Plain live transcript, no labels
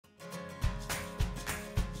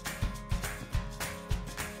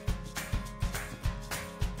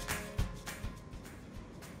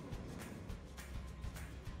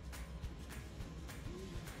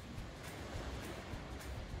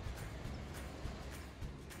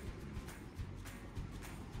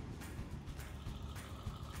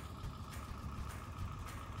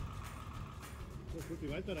Gute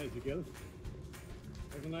Weiterreise, gell?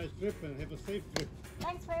 Have a nice trip and have a safe trip.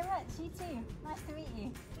 Thanks very much. You too. Nice to meet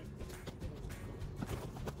you.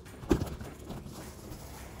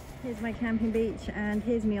 Here's my camping beach, and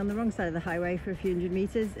here's me on the wrong side of the highway for a few hundred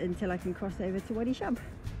meters until I can cross over to Wadi Shab.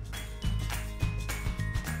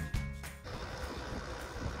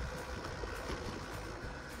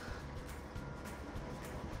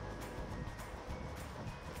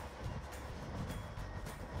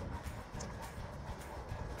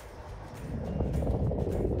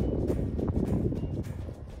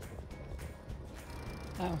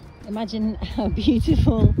 Wow, imagine how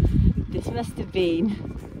beautiful this must have been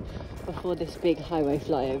before this big highway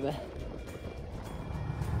flyover.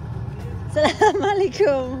 Salam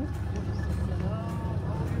alaikum.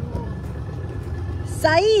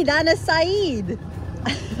 Saeed, أنا سعيد.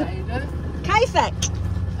 كيفك؟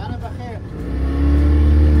 أنا بخير.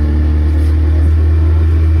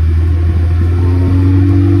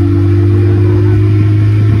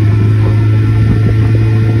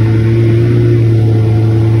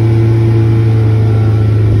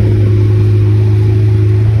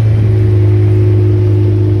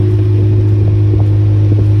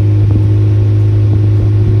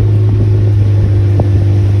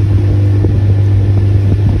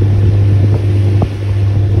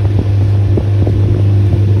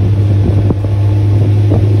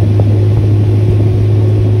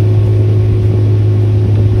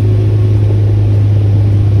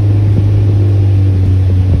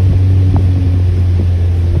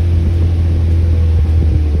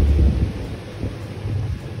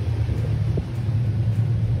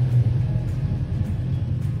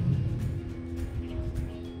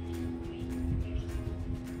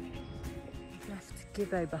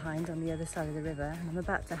 Gibbo behind on the other side of the river, and I'm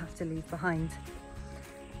about to have to leave behind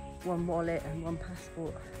one wallet and one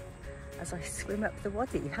passport as I swim up the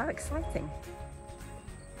wadi. How exciting!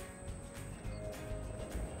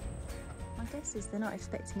 My guess is they're not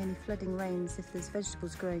expecting any flooding rains if there's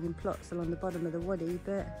vegetables growing in plots along the bottom of the wadi,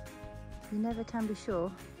 but you never can be sure.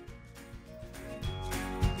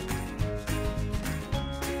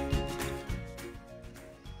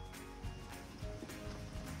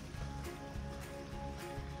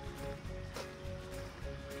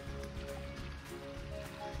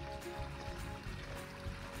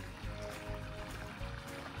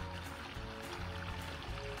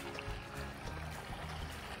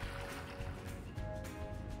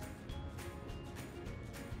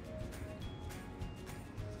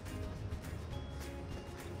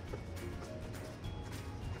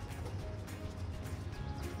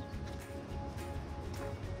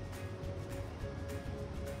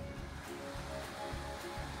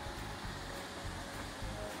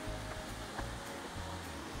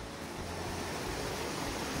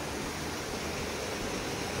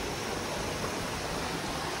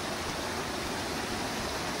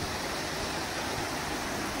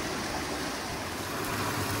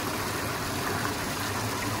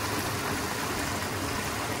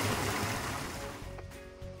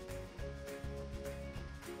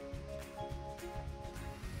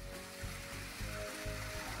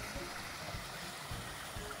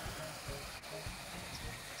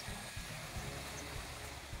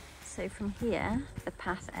 So from here, the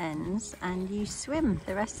path ends and you swim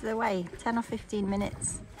the rest of the way, 10 or 15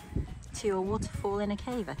 minutes to a waterfall in a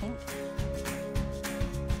cave, I think.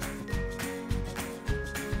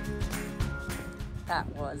 That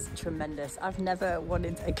was tremendous. I've never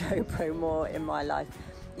wanted a GoPro more in my life.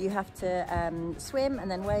 You have to swim and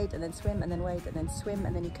then wade and then swim and then wade and then swim,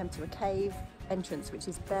 and then you come to a cave entrance which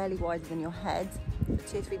is barely wider than your head,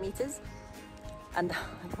 2 or 3 meters. And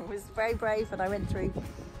I was very brave and I went through.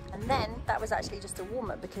 And then that was actually just a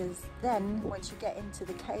warm-up, because then once you get into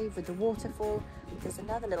the cave with the waterfall, there's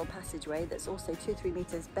another little passageway that's also 2 or 3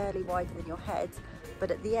 meters, barely wider than your head.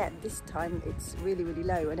 But at the end, this time it's really, really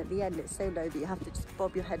low, and at the end it's so low that you have to just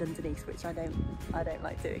bob your head underneath, which I don't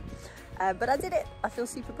like doing. But I did it. I feel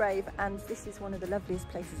super brave, and this is one of the loveliest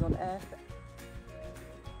places on earth.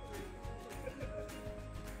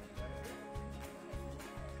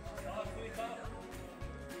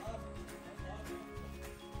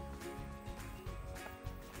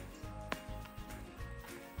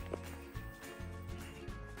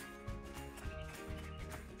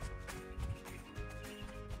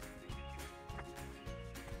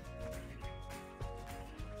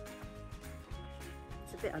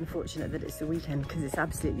 A bit unfortunate that it's the weekend, because it's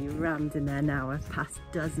absolutely rammed in there now. I've passed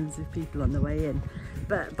dozens of people on the way in,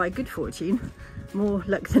 but by good fortune, more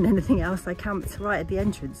luck than anything else, I camped right at the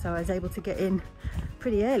entrance, so I was able to get in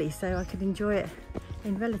pretty early so I could enjoy it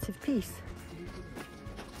in relative peace.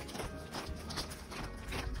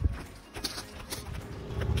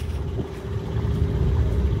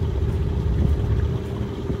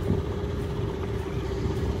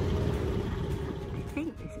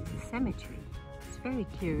 cemetery. It's very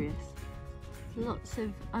curious. Lots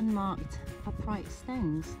of unmarked upright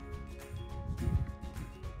stones.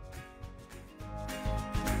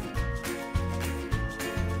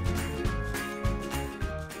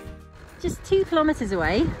 Just 2 kilometers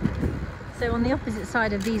away, so on the opposite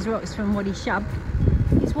side of these rocks from Wadi Shab,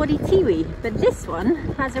 is Wadi Tiwi, but this one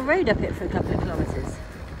has a road up it for a couple of kilometers.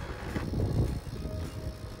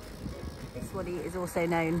 This wadi is also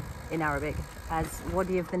known in Arabic as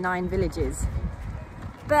Wadi of the 9 villages.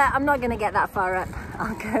 But I'm not going to get that far up.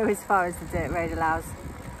 I'll go as far as the dirt road allows.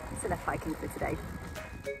 It's enough hiking for today.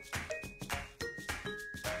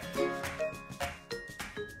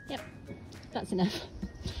 Yep, that's enough.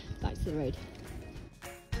 Back to the road.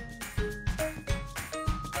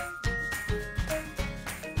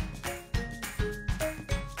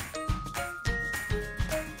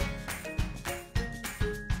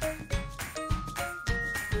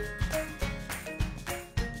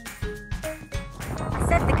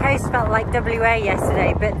 Said the coast felt like WA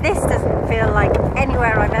yesterday, but this doesn't feel like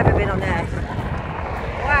anywhere I've ever been on earth.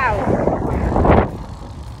 Wow!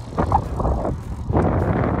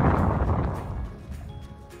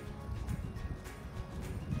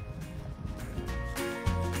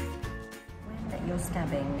 When you're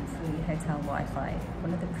scabbing free hotel Wi-Fi,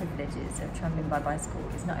 one of the privileges of travelling by bicycle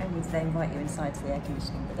is not only do they invite you inside to the air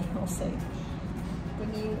conditioning, but they also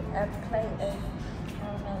bring you a plate of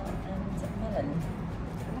caramel and melon.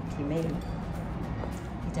 Lucky me.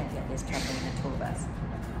 You don't get this travelling in a tour bus.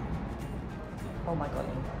 Oh my golly.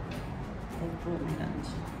 They brought me lunch.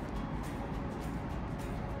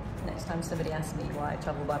 Next time somebody asks me why I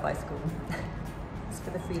travel by bicycle, it's for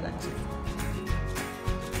the free lunches.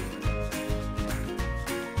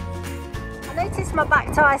 I noticed my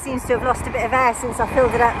back tyre seems to have lost a bit of air since I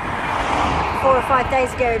filled it up 4 or 5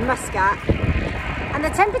 days ago in Muscat. And the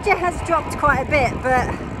temperature has dropped quite a bit,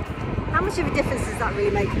 but how much of a difference does that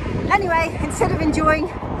really make? Anyway, instead of enjoying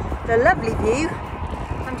the lovely view,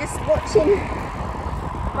 I'm just watching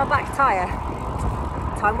my back tyre.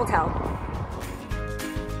 Time will tell.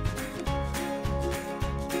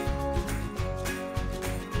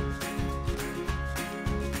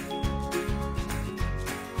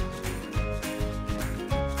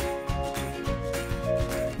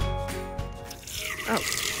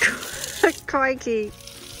 Oh, crikey.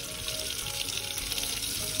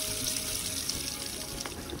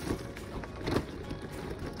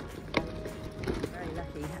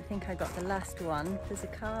 I think I got the last one. There's a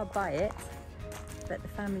car by it, but the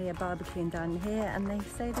family are barbecuing down here and they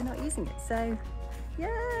say they're not using it. So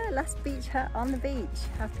yeah, last beach hut on the beach.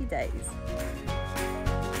 Happy days.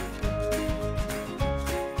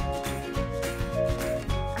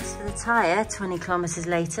 As for the tyre, 20 kilometres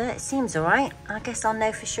later, it seems all right. I guess I'll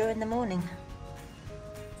know for sure in the morning.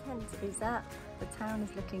 Tent is up. The town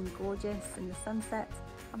is looking gorgeous in the sunset.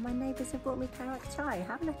 And my neighbours have brought me karak chai.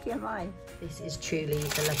 How lucky am I? This is truly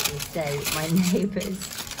the luckiest day. My neighbours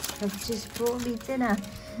have just brought me dinner.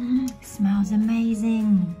 Smells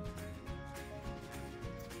amazing.